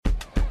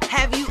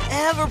Have you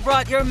ever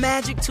brought your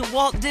magic to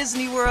Walt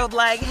Disney World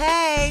like,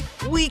 hey,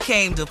 we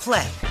came to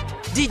play?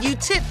 Did you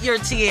tip your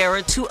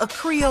tiara to a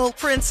Creole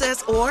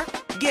princess or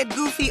get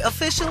goofy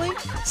officially?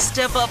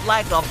 Step up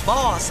like a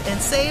boss and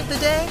save the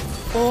day?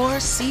 Or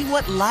see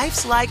what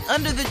life's like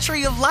under the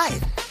tree of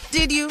life?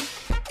 Did you?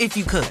 If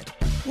you could.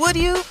 Would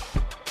you?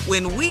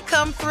 When we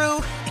come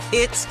through,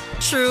 it's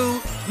true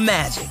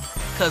magic.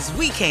 'Cause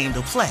we came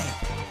to play.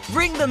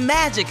 Bring the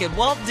magic at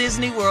Walt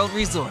Disney World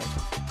Resort.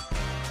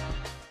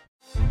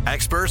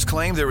 Experts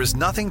claim there is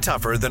nothing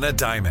tougher than a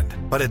diamond.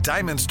 But at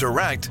Diamonds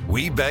Direct,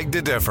 we beg to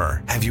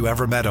differ. Have you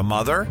ever met a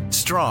mother?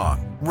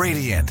 Strong,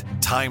 radiant,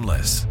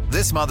 timeless.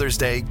 This Mother's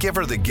Day, give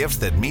her the gift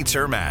that meets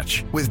her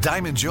match. With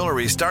diamond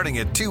jewelry starting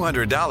at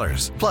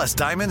 $200. Plus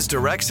Diamonds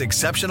Direct's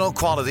exceptional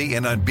quality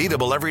and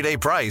unbeatable everyday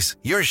price,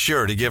 you're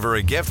sure to give her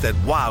a gift that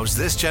wows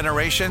this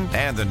generation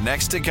and the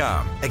next to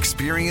come.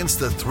 Experience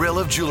the thrill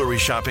of jewelry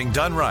shopping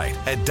done right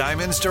at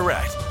Diamonds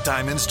Direct.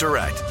 Diamonds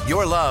Direct.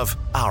 Your love,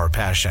 our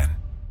passion.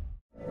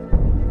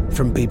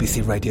 From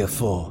BBC Radio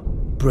 4,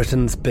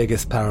 Britain's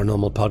biggest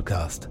paranormal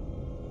podcast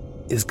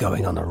is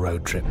going on a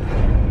road trip.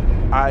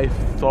 I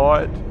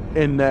thought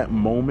in that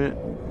moment,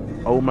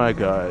 oh my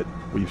God,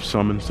 we've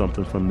summoned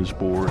something from this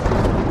board.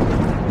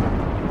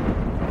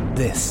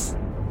 This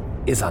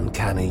is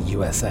Uncanny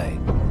USA.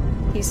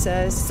 He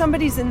says,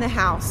 somebody's in the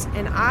house,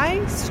 and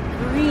I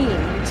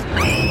screamed.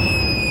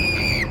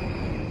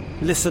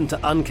 Listen to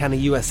Uncanny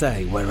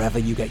USA wherever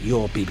you get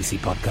your BBC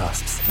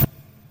podcasts,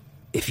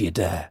 if you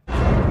dare.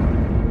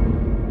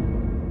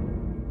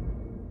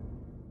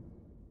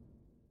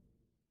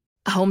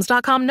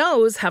 Homes.com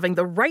knows having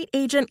the right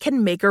agent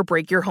can make or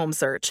break your home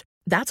search.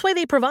 That's why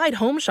they provide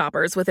home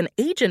shoppers with an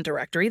agent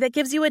directory that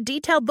gives you a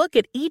detailed look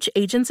at each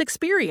agent's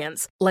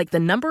experience, like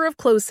the number of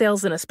closed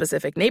sales in a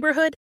specific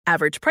neighborhood,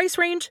 average price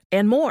range,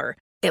 and more.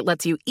 It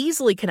lets you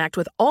easily connect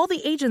with all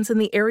the agents in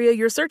the area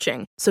you're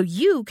searching, so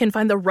you can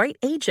find the right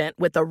agent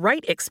with the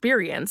right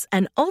experience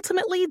and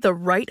ultimately the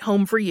right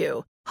home for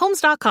you.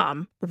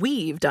 Homes.com.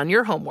 We've done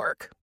your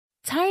homework.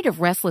 Tired of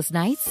restless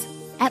nights?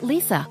 At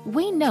Leesa,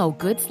 we know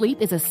good sleep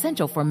is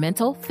essential for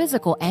mental,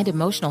 physical, and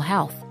emotional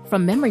health.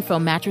 From memory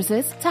foam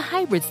mattresses to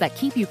hybrids that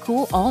keep you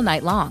cool all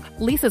night long,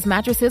 Leesa's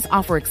mattresses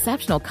offer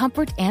exceptional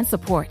comfort and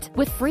support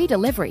with free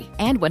delivery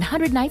and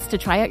 100 nights to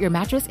try out your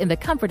mattress in the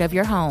comfort of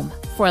your home.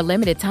 For a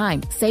limited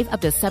time, save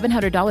up to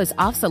 $700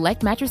 off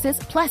select mattresses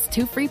plus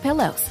 2 free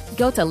pillows.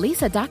 Go to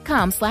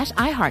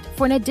leesa.com/iHeart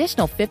for an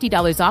additional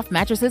 $50 off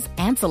mattresses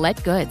and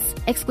select goods.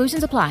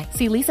 Exclusions apply.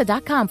 See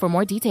leesa.com for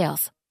more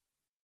details.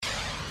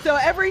 So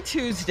every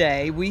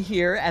Tuesday, we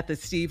here at the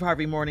Steve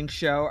Harvey Morning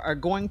Show are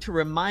going to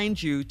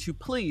remind you to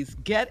please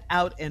get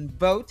out and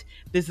vote.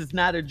 This is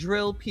not a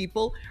drill,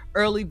 people.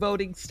 Early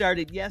voting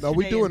started yesterday. No,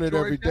 we're doing it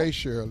Georgia. every day,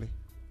 Shirley.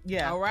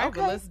 Yeah. All right,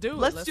 okay. well, let's do it.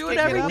 Let's do it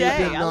every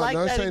day. I like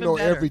that even no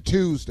better. every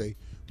Tuesday.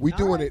 We're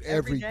doing it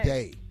every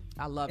day.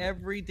 I love it.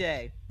 Every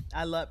day.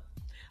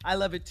 I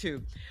love it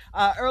too.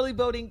 Early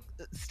voting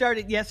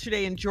started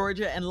yesterday in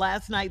Georgia, and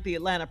last night the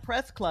Atlanta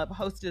Press Club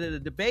hosted a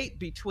debate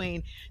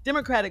between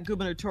Democratic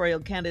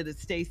gubernatorial candidate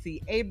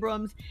Stacey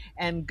Abrams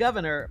and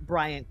Governor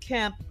Brian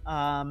Kemp.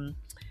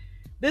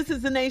 This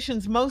is the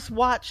nation's most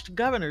watched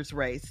governor's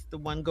race, the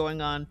one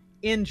going on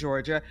in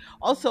Georgia.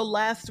 Also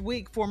last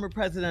week, former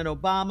President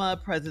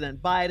Obama,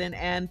 President Biden,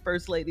 and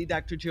First Lady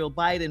Dr. Jill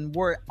Biden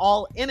were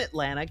all in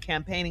Atlanta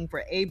campaigning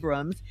for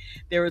Abrams.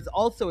 There was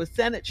also a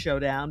Senate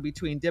showdown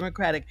between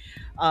Democratic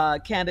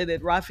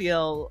candidate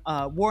Raphael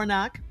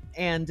Warnock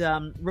and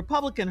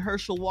Republican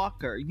Herschel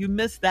Walker. You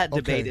missed that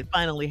debate. Okay. It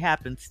finally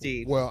happened,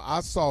 Steve. Well, I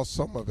saw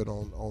some of it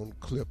on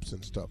clips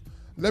and stuff.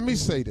 Let me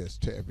say this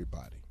to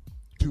everybody.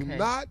 Do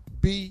not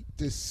be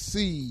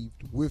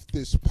deceived with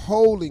this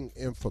polling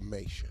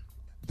information.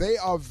 They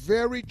are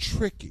very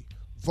tricky.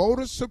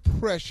 Voter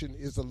suppression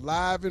is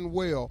alive and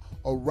well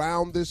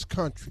around this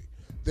country.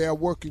 They are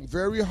working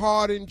very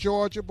hard in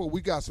Georgia, but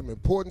we got some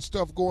important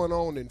stuff going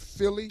on in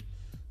Philly,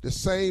 the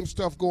same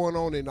stuff going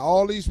on in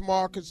all these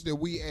markets that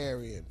we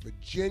are in.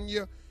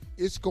 Virginia,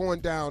 it's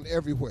going down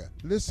everywhere.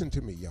 Listen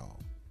to me, y'all.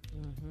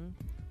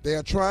 They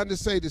are trying to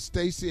say that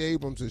Stacey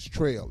Abrams is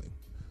trailing.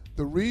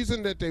 The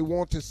reason that they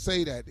want to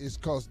say that is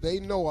because they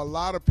know a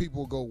lot of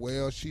people go,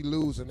 well, she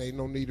losing, ain't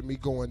no need of me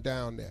going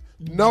down there.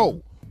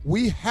 No,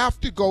 we have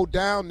to go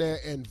down there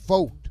and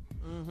vote.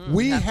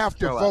 We have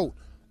to vote.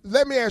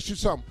 Let me ask you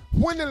something.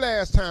 When the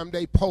last time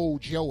they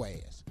polled your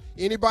ass?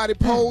 Anybody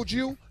polled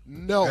you?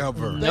 No.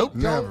 Ever. They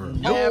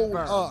don't poll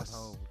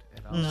us.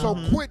 So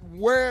quit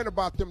worrying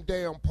about them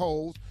damn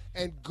polls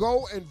and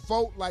go and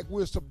vote like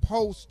we're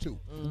supposed to.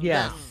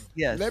 Yes, Now,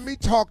 yes. Let me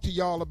talk to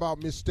y'all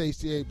about Miss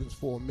Stacey Abrams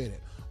for a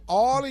minute.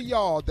 All of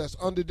y'all that's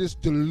under this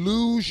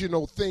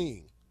delusional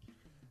thing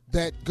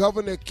that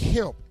Governor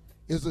Kemp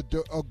is a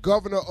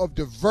governor of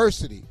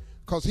diversity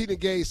because he done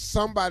gave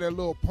somebody a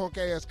little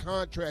punk-ass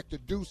contract to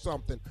do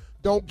something.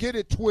 Don't get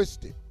it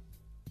twisted.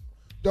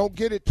 Don't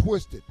get it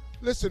twisted.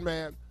 Listen,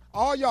 man,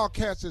 all y'all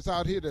cats that's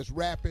out here that's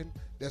rapping,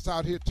 that's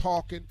out here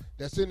talking,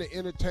 that's in the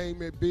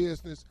entertainment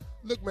business,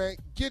 look, man,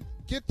 get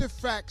the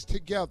facts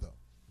together.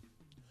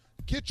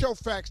 Get your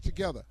facts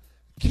together.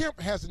 Kemp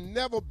has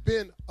never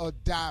been a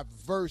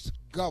diverse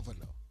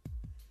governor.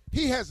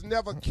 He has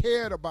never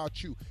cared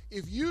about you.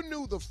 If you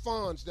knew the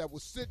funds that were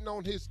sitting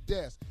on his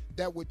desk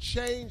that would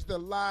change the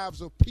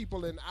lives of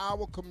people in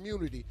our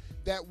community,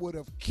 that would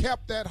have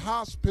kept that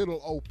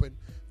hospital open,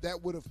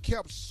 that would have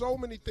kept so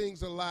many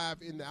things alive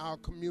in our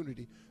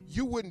community,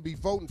 you wouldn't be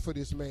voting for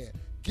this man.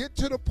 Get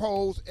to the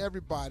polls,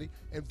 everybody,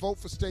 and vote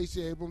for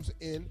Stacey Abrams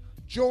in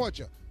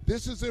Georgia.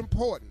 This is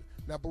important.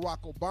 Now,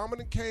 Barack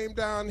Obama came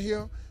down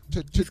here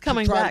to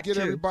try to get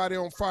everybody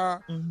on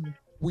fire. Mm-hmm.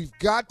 We've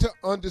got to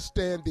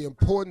understand the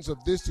importance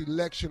of this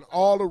election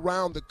all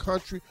around the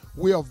country.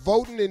 We are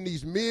voting in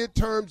these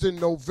midterms in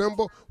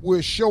November.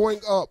 We're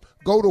showing up.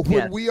 Go to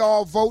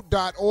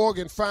whenweallvote.org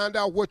and find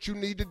out what you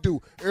need to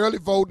do. Early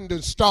voting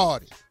done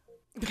started.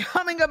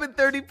 Coming up in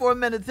 34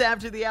 minutes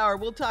after the hour,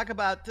 we'll talk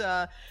about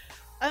an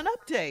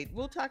update.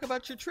 We'll talk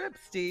about your trip,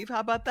 Steve. How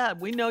about that?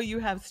 We know you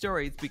have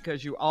stories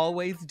because you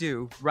always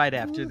do right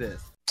after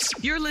this.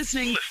 You're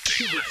listening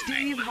to the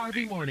Steve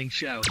Harvey Morning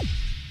Show.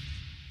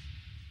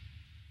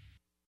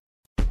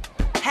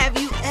 Have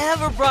you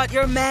ever brought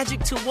your magic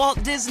to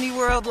Walt Disney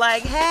World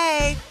like,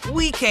 hey,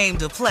 we came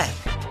to play?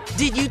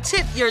 Did you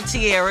tip your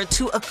tiara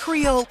to a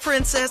Creole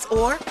princess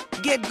or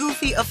get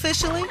goofy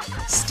officially?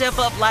 Step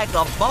up like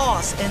a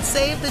boss and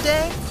save the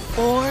day?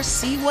 Or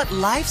see what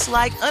life's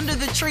like under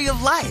the tree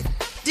of life?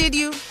 Did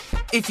you?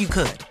 If you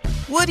could.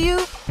 Would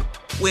you?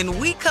 When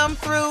we come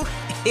through,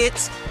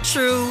 it's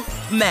true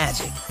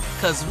magic.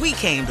 'Cause we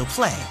came to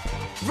play.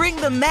 Bring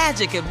the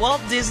magic at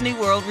Walt Disney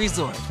World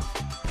Resort.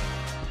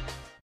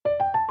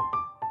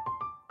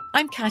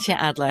 I'm Katya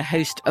Adler,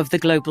 host of The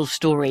Global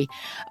Story.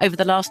 Over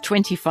the last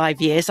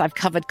 25 years, I've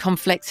covered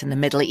conflicts in the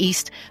Middle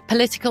East,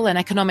 political and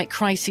economic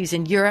crises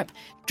in Europe,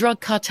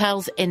 drug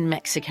cartels in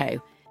Mexico.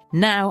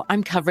 Now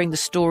I'm covering the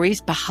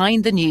stories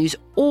behind the news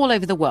all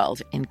over the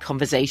world in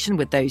conversation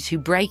with those who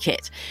break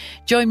it.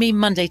 Join me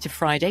Monday to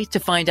Friday to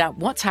find out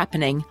what's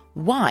happening,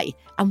 why,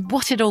 and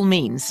what it all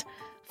means.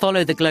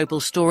 Follow The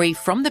Global Story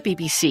from the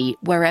BBC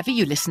wherever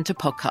you listen to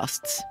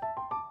podcasts.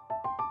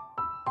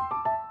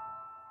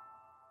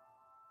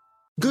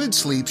 Good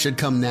sleep should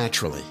come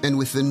naturally, and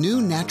with the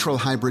new Natural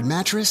Hybrid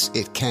mattress,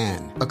 it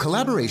can. A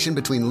collaboration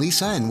between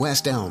Lisa and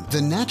West Elm,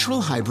 the Natural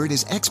Hybrid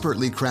is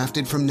expertly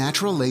crafted from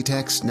natural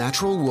latex,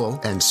 natural wool,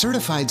 and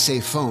certified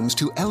safe foams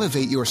to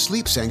elevate your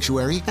sleep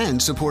sanctuary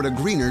and support a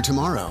greener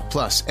tomorrow.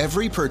 Plus,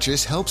 every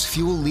purchase helps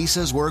fuel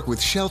Lisa's work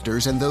with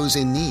shelters and those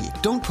in need.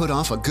 Don't put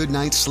off a good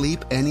night's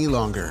sleep any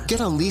longer.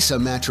 Get a Lisa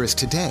mattress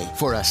today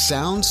for a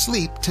sound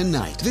sleep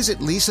tonight. Visit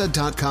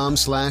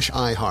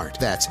lisa.com/iHeart.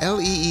 That's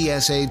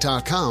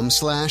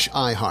LEESA.com/iHeart.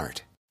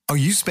 Are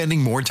you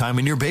spending more time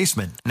in your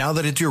basement now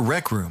that it's your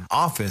rec room,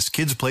 office,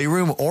 kids'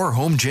 playroom, or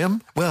home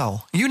gym?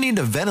 Well, you need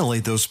to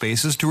ventilate those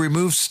spaces to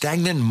remove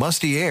stagnant,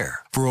 musty air.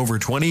 For over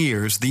 20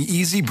 years, the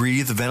Easy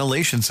Breathe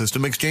ventilation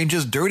system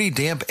exchanges dirty,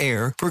 damp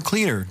air for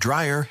cleaner,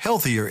 drier,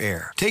 healthier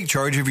air. Take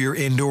charge of your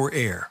indoor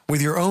air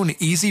with your own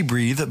Easy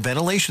Breathe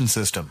ventilation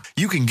system.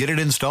 You can get it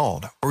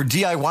installed, or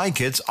DIY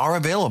kits are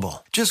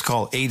available. Just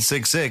call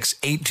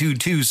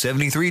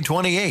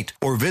 866-822-7328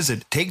 or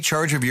visit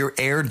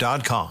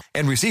takechargeofyourair.com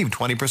and receive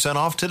 20%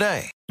 off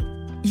today.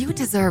 You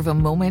deserve a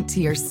moment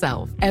to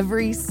yourself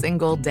every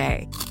single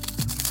day.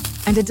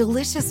 And a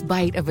delicious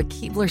bite of a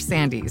Keebler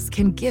Sandies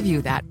can give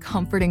you that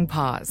comforting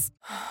pause.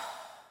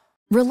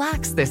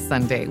 Relax this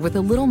Sunday with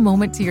a little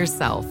moment to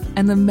yourself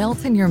and the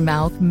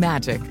melt-in-your-mouth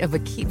magic of a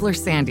Keebler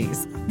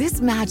Sandies.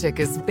 This magic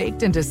is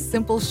baked into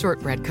simple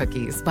shortbread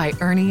cookies by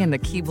Ernie and the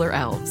Keebler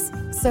Elves.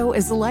 So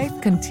as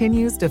life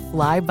continues to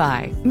fly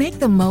by, make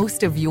the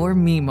most of your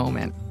me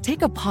moment.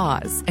 Take a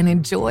pause and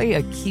enjoy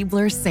a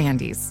Keebler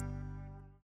Sandies.